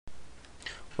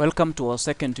Welcome to our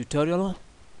second tutorial.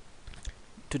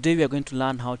 Today we are going to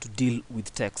learn how to deal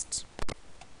with text.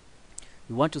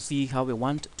 We want to see how we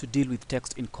want to deal with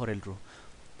text in CorelDraw.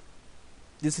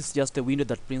 This is just a window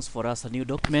that prints for us a new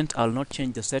document. I'll not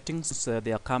change the settings,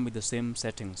 they come with the same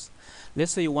settings.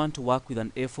 Let's say you want to work with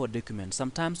an A4 document.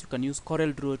 Sometimes you can use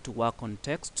CorelDraw to work on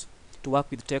text, to work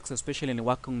with text, especially in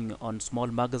working on small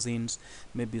magazines,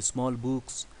 maybe small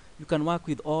books. You can work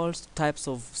with all types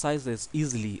of sizes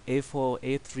easily, A4,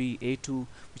 A3, A2,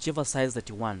 whichever size that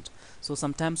you want. So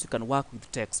sometimes you can work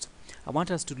with text. I want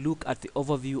us to look at the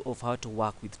overview of how to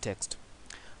work with text.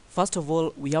 First of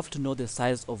all, we have to know the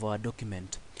size of our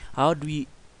document. How do we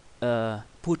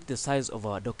put the size of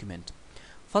our document?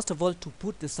 First of all, to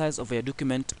put the size of your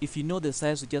document, if you know the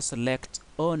size, you just select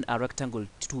on a rectangle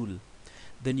tool.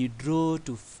 Then you draw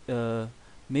to,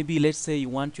 maybe let's say you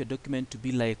want your document to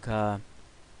be like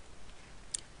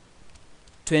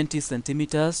 20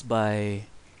 centimeters by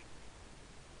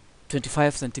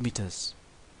 25 centimeters.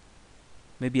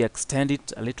 Maybe extend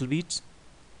it a little bit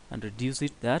and reduce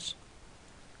it that.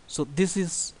 So this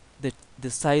is the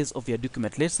size of your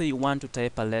document. Let's say you want to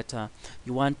type a letter,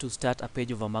 you want to start a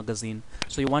page of a magazine.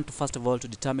 So you want to first of all to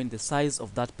determine the size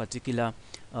of that particular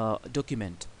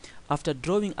document. After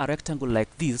drawing a rectangle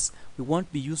like this, we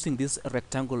won't be using this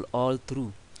rectangle all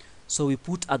through. So we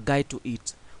put a guide to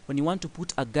it. When you want to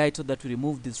put a guide so that we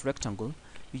remove this rectangle,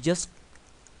 you just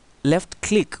left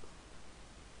click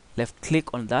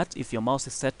on that. If your mouse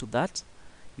is set to that,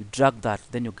 you drag that,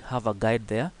 then you have a guide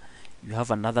there. You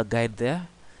have another guide there.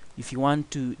 If you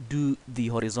want to do the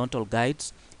horizontal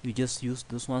guides, you just use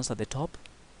those ones at the top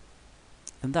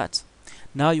and that.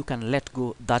 Now you can let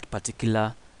go that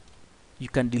particular, you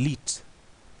can delete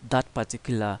that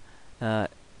particular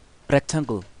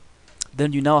rectangle.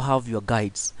 Then you now have your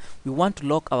guides. We want to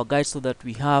lock our guides so that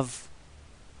we have,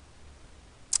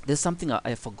 there's something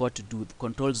I forgot to do,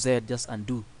 Control Z, just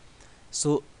undo.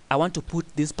 So I want to put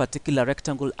this particular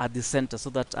rectangle at the center so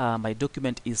that my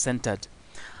document is centered.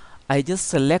 I just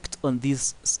select on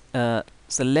this,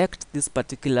 select this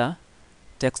particular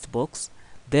text box,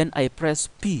 then I press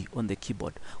P on the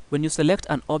keyboard. When you select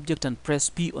an object and press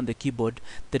P on the keyboard,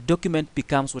 the document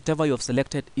becomes, whatever you have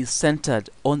selected is centered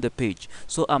on the page.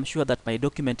 So I'm sure that my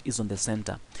document is on the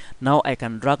center. Now I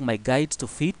can drag my guides to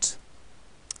fit.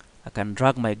 I can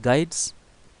drag my guides.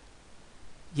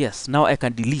 Yes, now I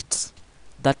can delete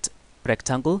that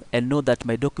rectangle and know that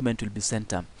my document will be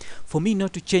centered. For me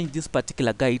not to change these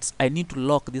particular guides, I need to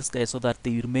lock these guides so that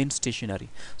they remain stationary.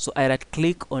 So I right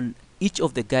click on each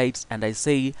of the guides and I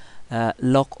say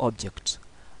lock object.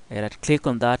 I right click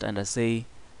on that and I say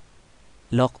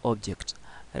lock object.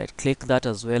 I right click that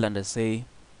as well and I say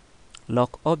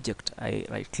lock object. I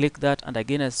right click that and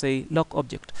again I say lock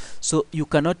object. So you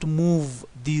cannot move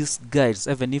these guides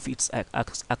even if it's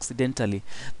accidentally.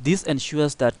 This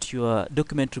ensures that your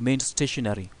document remains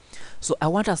stationary. So I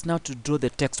want us now to draw the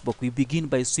text box. We begin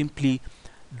by simply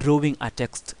drawing a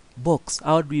text box.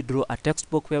 How do we draw a text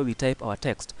box where we type our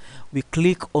text? We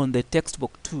click on the text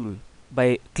box tool.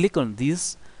 By click on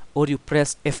this, or you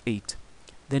press F8.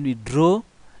 Then we draw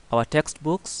our text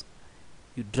box.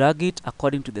 You drag it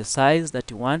according to the size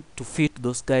that you want to fit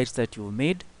those guides that you've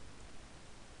made.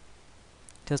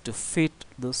 Just to fit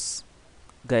those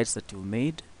guides that you've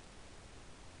made.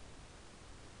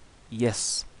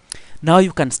 Yes. Now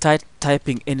you can start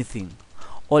typing anything.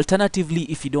 Alternatively,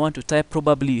 if you don't want to type,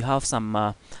 probably you have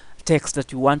some text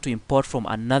that you want to import from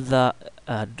another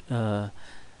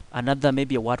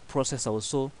maybe a word processor or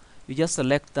so. You just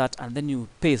select that and then you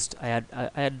paste. I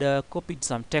had copied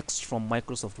some text from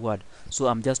Microsoft Word, so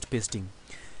I'm just pasting.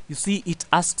 You see, it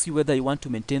asks you whether you want to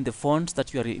maintain the fonts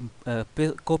that you are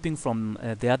copying from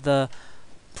the other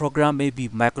program, maybe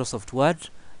Microsoft Word.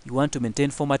 You want to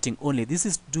maintain formatting only. This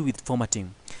is to do with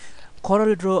formatting.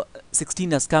 CorelDraw 16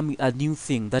 has come with a new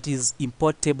thing, that is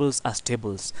import tables as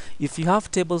tables. If you have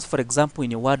tables, for example,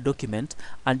 in your Word document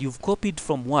and you've copied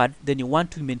from Word, then you want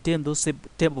to maintain those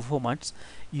table formats,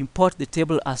 you import the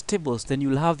table as tables, then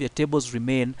you'll have your tables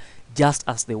remain just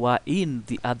as they were in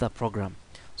the other program.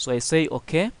 So I say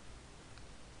OK.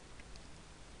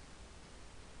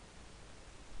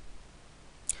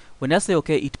 When I say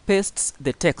OK, it pastes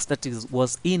the text that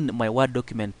was in my Word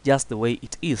document just the way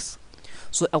it is.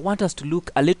 So I want us to look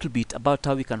a little bit about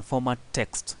how we can format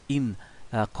text in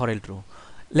CorelDraw.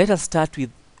 Let us start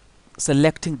with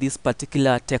selecting this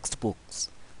particular text box.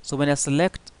 So when I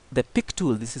select the pick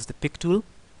tool, this is the pick tool,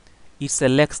 it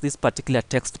selects this particular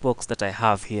text box that I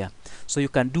have here. So you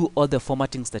can do all the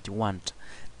formattings that you want.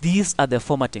 These are the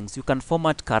formattings. You can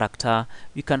format character,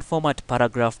 you can format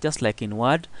paragraph just like in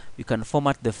Word, you can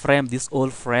format the frame, this whole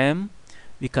frame,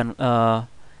 we can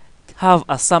have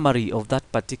a summary of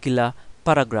that particular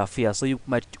paragraph here, so you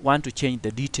might want to change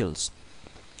the details.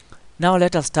 Now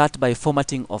let us start by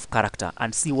formatting of character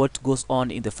and see what goes on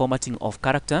in the formatting of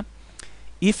character.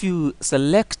 If you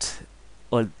select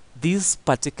this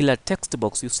particular text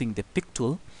box using the pick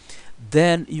tool,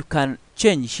 then you can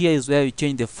change. Here is where you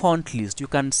change the font list. You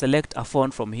can select a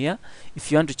font from here.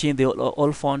 If you want to change the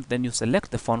all font, then you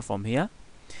select the font from here.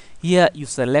 Here you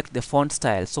select the font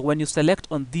style. So when you select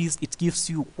on these, it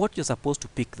gives you what you're supposed to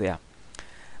pick there.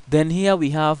 Then here we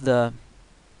have the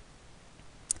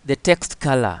text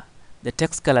color. The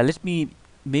text color, let me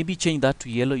maybe change that to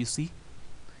yellow. You see,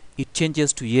 it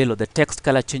changes to yellow. The text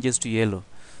color changes to yellow.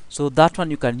 So that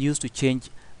one you can use to change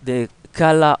the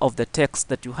color of the text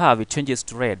that you have. It changes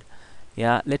to red.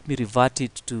 Yeah, let me revert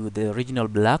it to the original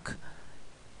black.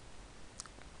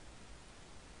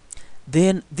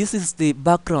 Then this is the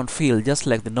background fill. Just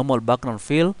like the normal background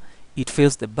fill, it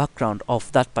fills the background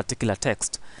of that particular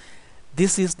text.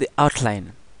 This is the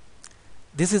outline.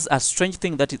 This is a strange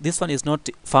thing that this one is not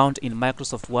found in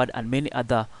Microsoft Word and many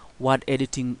other word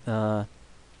editing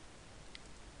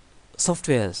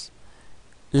softwares.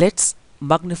 Let's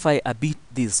magnify a bit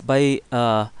this by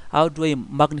how do I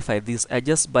magnify this? I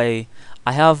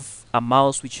have a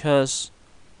mouse which has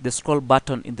the scroll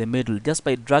button in the middle. Just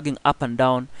by dragging up and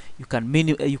down, you can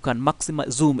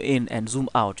maximize, zoom in and zoom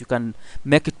out. You can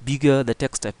make it bigger, the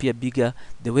text appear bigger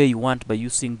the way you want by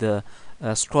using the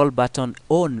scroll button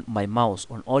on my mouse,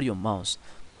 on all your mouse.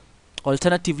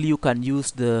 Alternatively, you can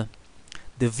use the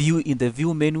view in the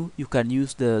view menu. You can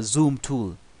use the zoom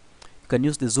tool. You can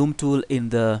use the zoom tool in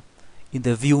the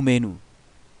view menu.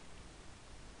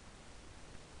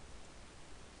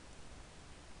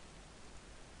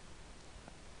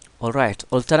 Alright,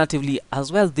 alternatively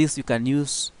as well, this you can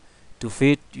use to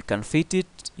fit. You can fit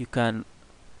it, you can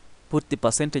put the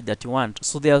percentage that you want.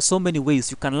 So there are so many ways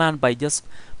you can learn by just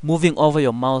moving over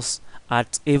your mouse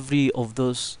at every of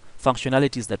those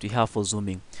functionalities that we have for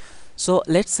zooming. So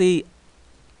let's say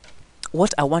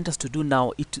what I want us to do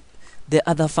now, there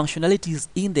are other functionalities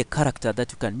in the character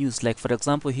that you can use. Like for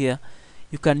example here,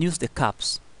 you can use the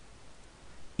caps.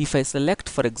 If I select,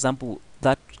 for example,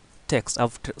 that text,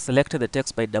 I've selected the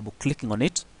text by double clicking on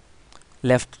it,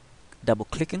 left double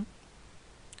clicking.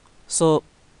 So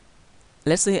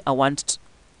let's say I want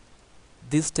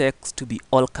this text to be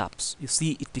all caps. You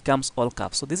see, it becomes all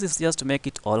caps. So this is just to make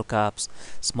it all caps,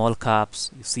 small caps.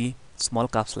 You see, small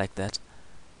caps like that.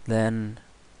 Then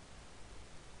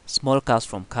small caps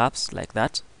from caps like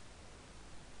that.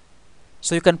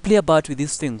 So you can play about with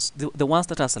these things, the ones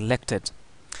that are selected.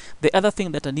 The other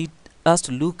thing that I need us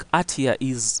to look at here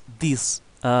is this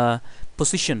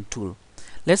position tool.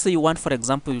 Let's say you want, for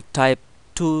example, to type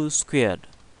 2 squared.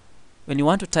 When you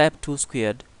want to type 2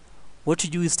 squared, what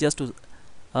you do is just to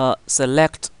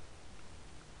select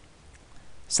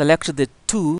the 2